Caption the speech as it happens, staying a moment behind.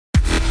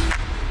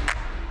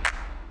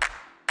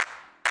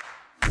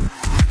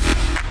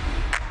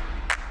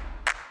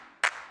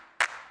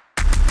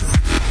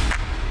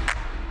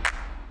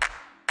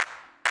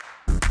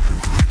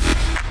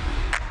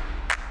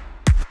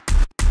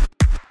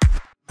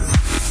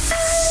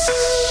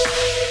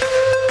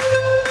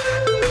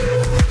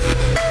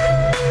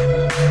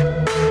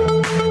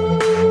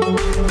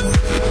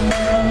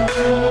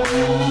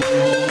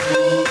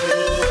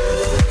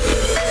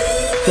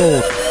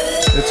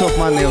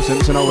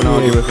Simpson. I wouldn't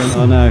argue with him.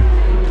 I know.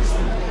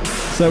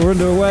 So we're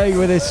underway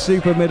with this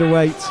super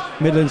middleweight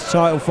Midlands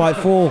title fight.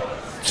 4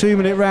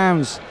 2-minute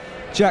rounds.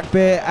 Jack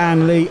Beere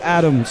and Lee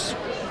Adams.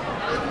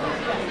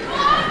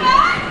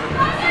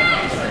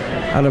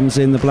 Adams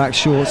in the black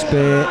shorts,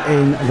 Beere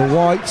in the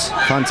white.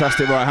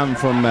 Fantastic right hand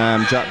from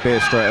Jack Beere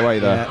straight away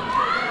there.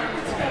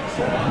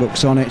 Yeah.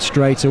 Looks on it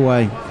straight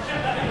away.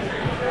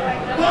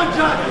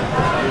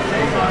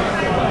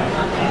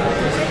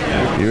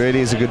 He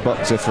really is a good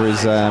boxer for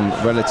his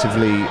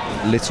relatively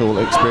little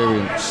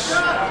experience.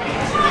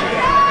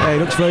 Yeah, he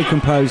looks very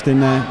composed in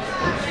there.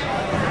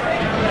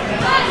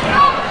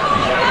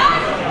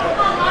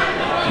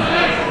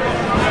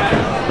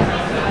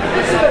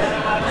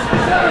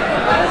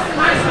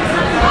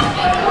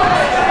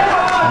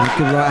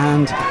 Good right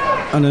hand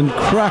and a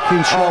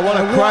cracking shot. Oh, what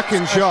a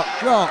cracking shot.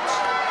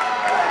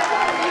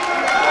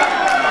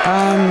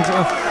 And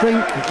I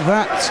think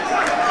that,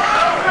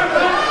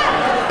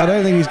 I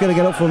don't think he's going to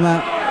get up from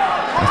that.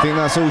 I think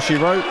that's all she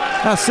wrote.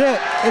 That's it.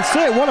 It's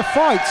it. What a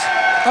fight.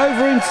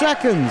 Over in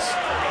seconds.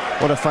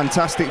 What a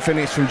fantastic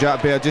finish from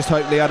Jack Beere. I just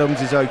hope Lee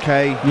Adams is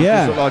okay.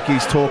 Yeah. He looks like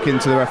he's talking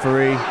to the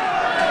referee.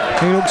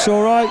 He looks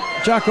all right.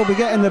 Jack will be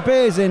getting the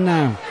beers in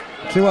now.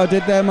 See what I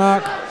did there,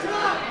 Mark?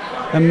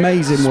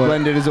 Amazing work.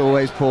 Splendid as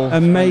always, Paul.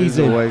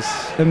 Amazing. Always.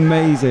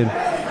 Amazing.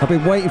 I've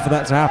been waiting for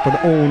that to happen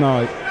all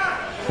night.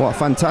 What a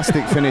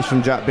fantastic finish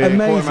from Jack Beere.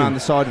 Amazing. Caught him around the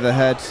side of the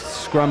head,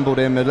 scrambled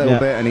him a little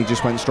bit, and he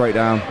just went straight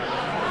down.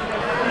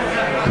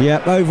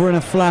 Yep, over in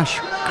a flash.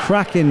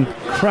 Cracking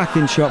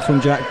shot from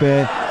Jack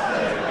Beere.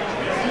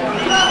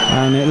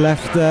 And it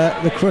left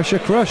the crusher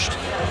crushed.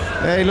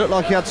 Yeah, he looked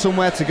like he had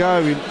somewhere to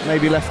go. He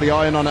maybe left the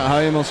iron on at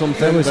home or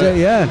something. That was it,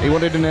 yeah. He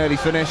wanted an early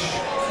finish.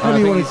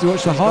 Maybe he wanted to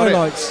watch the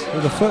highlights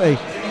of the footy.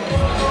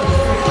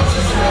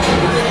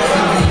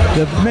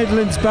 The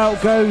Midlands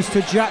belt goes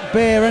to Jack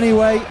Beere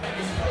anyway.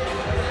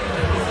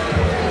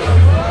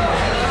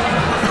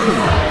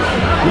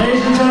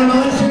 Ladies and gentlemen,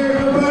 let's hear it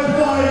for both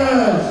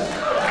fighters.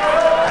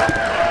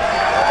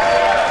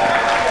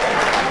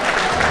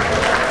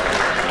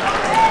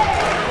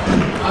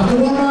 After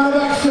 1 round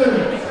of action,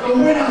 the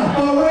winner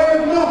by way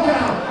of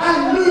knockout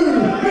and new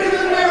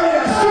Midland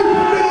area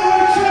super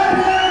middleweight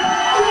champion,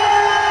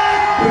 Jack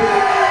Beere!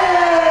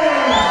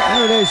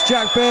 There it is,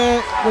 Jack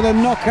Beere with a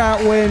knockout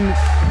win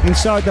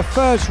inside the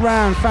first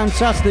round.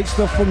 Fantastic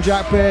stuff from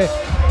Jack Beere.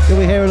 You'll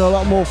be hearing a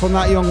lot more from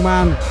that young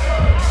man.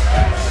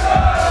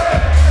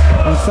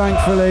 And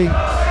thankfully,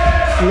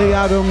 Lee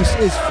Adams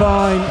is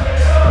fine.